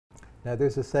Now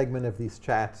there's a segment of these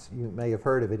chats, you may have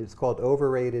heard of it, it's called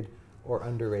Overrated or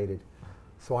Underrated.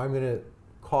 So I'm going to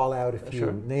call out a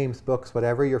few names, books,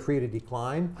 whatever. You're free to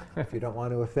decline if you don't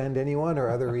want to offend anyone or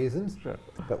other reasons. Sure.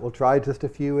 But we'll try just a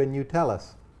few and you tell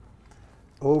us.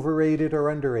 Overrated or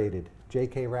underrated?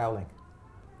 J.K. Rowling.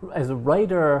 As a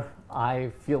writer,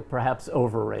 I feel perhaps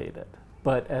overrated.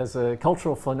 But as a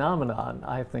cultural phenomenon,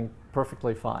 I think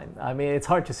perfectly fine. I mean, it's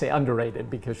hard to say underrated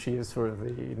because she is sort of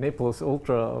the ne plus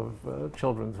ultra of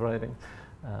children's writing.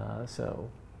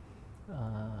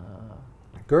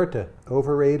 Goethe,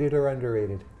 overrated or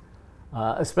underrated?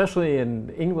 Especially in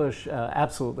English,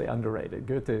 absolutely underrated.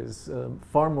 Goethe is a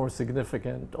far more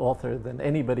significant author than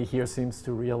anybody here seems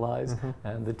to realize.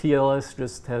 And the TLS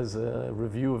just has a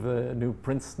review of a new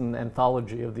Princeton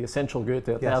anthology of the essential Goethe,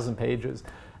 1,000 pages.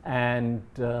 And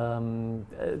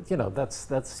you know,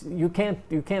 that's you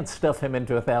can't stuff him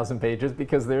into 1,000 pages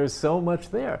because there's so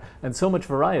much there and so much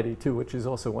variety too, which is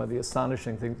also one of the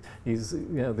astonishing things. He's,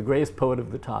 you know, the greatest poet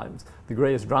of the times, the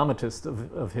greatest dramatist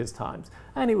of his times,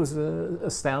 and he was an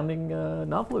astounding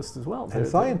novelist as well. And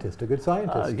scientist, a good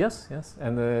scientist. Yes, yes,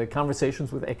 and the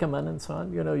conversations with Eckermann and so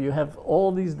on. You know, you have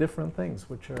all these different things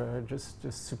which are just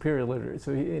superior literature.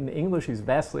 So in English, he's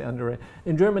vastly underrated.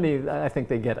 In Germany, I think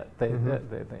they get it. They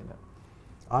know.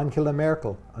 Angela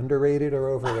Merkel, underrated or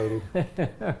overrated?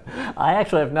 I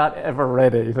actually have not ever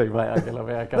read anything by Angela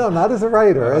Merkel. No, not as a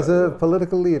writer, as a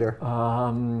political leader.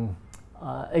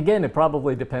 Again, it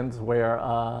probably depends where.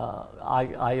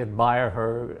 I admire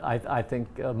her. I think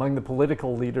among the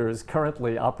political leaders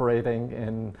currently operating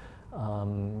in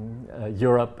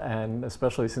Europe, and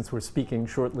especially since we're speaking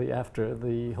shortly after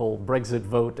the whole Brexit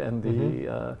vote and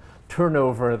the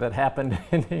turnover that happened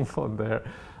in England there,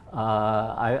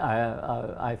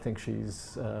 I think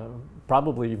she's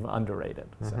probably even underrated.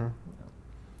 So,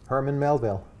 Herman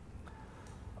Melville.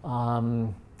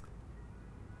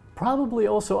 Probably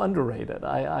also underrated.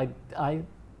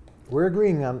 We're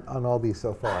agreeing on all these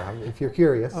so far, if you're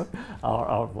curious.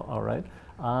 All right.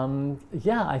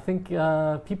 Yeah, I think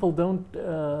people don't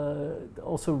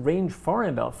also range far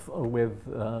enough with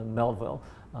Melville.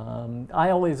 I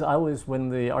always, when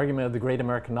the argument of the great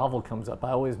American novel comes up,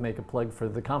 I always make a plug for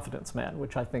The Confidence Man,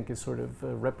 which I think is sort of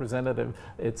representative.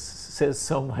 It says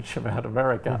so much about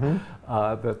America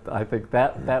that I think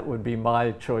that would be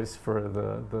my choice for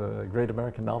the great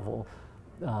American novel,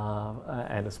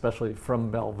 and especially from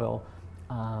Melville.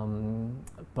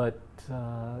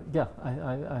 Yeah,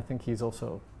 I think he's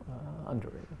also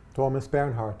underrated. Thomas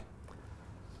Bernhardt.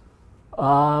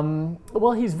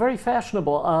 Well, he's very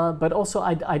fashionable, but also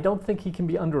I don't think he can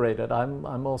be underrated.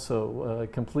 I'm also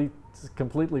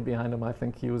completely behind him. I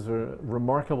think he was a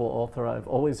remarkable author. I've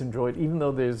always enjoyed, even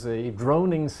though there's a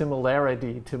droning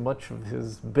similarity to much of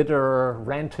his bitter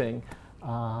ranting,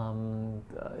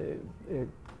 it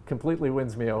completely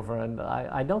wins me over, and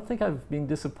I don't think I've been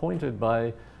disappointed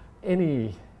by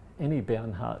any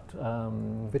Bernhardt.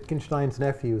 Wittgenstein's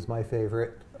Nephew is my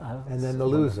favorite, and then The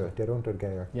Loser, Der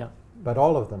Untergeher. Yeah. But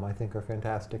all of them, I think, are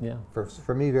fantastic. Yeah.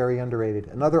 For me, very underrated.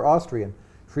 Another Austrian,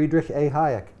 Friedrich A.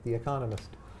 Hayek, The Economist.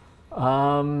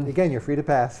 Again, you're free to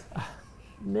pass.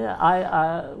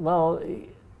 Yeah, well,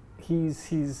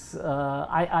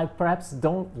 I perhaps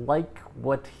don't like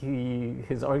what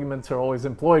his arguments are always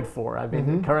employed for. I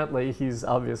mean, currently he's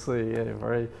obviously a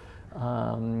very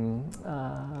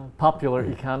popular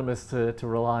economist to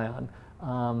rely on,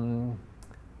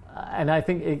 and I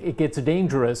think it gets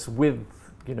dangerous with,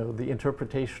 you know, the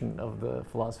interpretation of the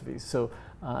philosophies. So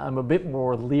I'm a bit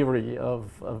more leery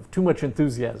of too much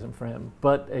enthusiasm for him.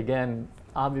 But again,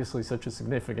 obviously such a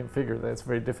significant figure that it's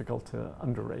very difficult to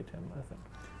underrate him, I think.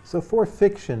 So for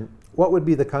fiction, what would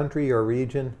be the country or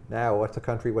region? Now, what's a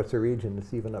country, what's a region?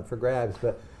 It's even up for grabs,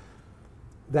 but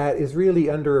that is really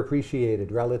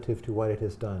underappreciated relative to what it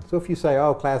has done. So if you say,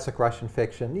 oh, classic Russian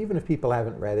fiction, even if people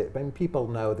haven't read it, I mean, people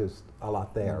know there's a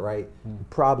lot there, right?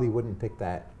 Probably wouldn't pick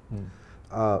that.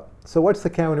 So what's the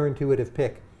counterintuitive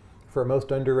pick for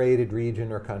most underrated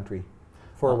region or country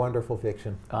for wonderful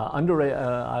fiction? Underrated,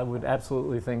 I would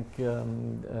absolutely think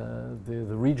the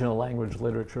regional language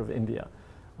literature of India.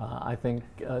 I think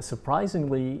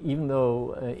surprisingly, even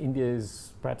though India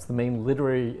is perhaps the main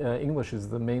literary, English is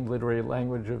the main literary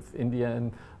language of India,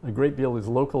 and a great deal is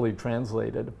locally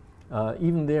translated,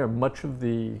 even there much of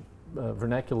the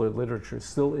vernacular literature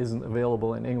still isn't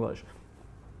available in English.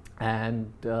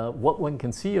 And what one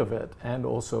can see of it, and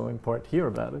also in part hear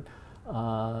about it,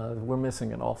 we're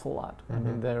missing an awful lot. I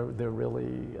mean, there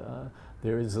really,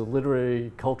 there is a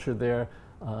literary culture there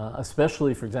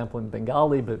especially, for example, in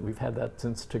Bengali, but we've had that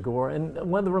since Tagore. And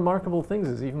one of the remarkable things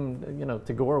is even,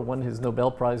 Tagore won his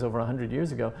Nobel Prize over 100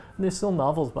 years ago, and there's still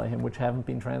novels by him which haven't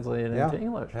been translated into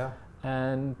English. Yeah.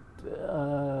 And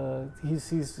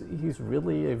he's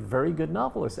really a very good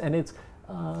novelist, and it's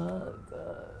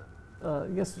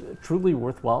yes, truly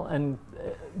worthwhile. And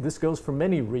this goes for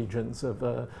many regions of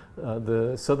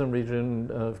the southern region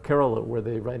of Kerala, where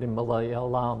they write in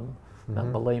Malayalam, not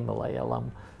Malay,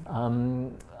 Malayalam.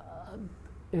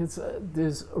 There's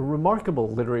a remarkable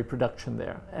literary production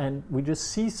there, and we just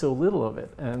see so little of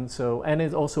it. And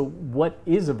it's also what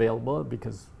is available,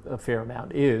 because a fair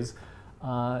amount is.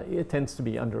 It tends to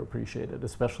be underappreciated,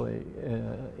 especially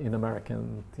in America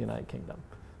and the United Kingdom.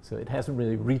 So it hasn't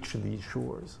really reached these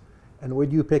shores. And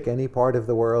would you pick any part of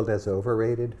the world as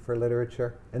overrated for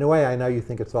literature? In a way, I know you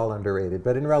think it's all underrated,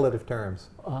 but in relative terms.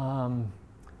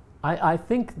 I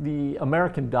think the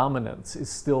American dominance is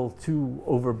still too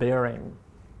overbearing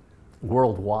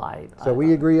worldwide. So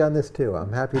we agree on this too.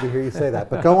 I'm happy to hear you say that,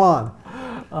 but go on.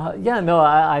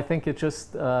 I think it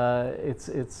just,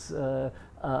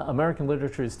 American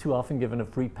literature is too often given a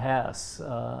free pass,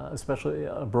 especially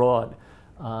abroad,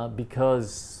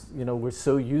 because we're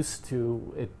so used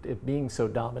to it being so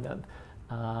dominant,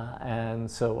 and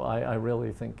so I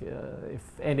really think if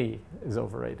any is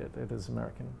overrated, it is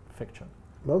American fiction.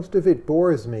 Most of it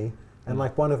bores me, and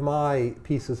like one of my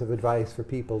pieces of advice for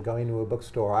people going to a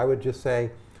bookstore, I would just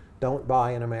say, don't buy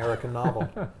an American novel,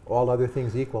 all other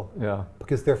things equal,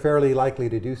 because they're fairly likely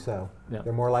to do so.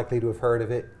 They're more likely to have heard of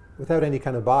it, without any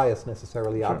kind of bias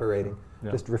necessarily operating.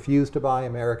 Just refuse to buy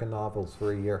American novels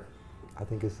for a year, I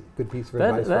think is a good piece of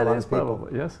advice for a lot of people.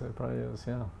 Yes, it probably is,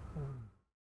 yeah.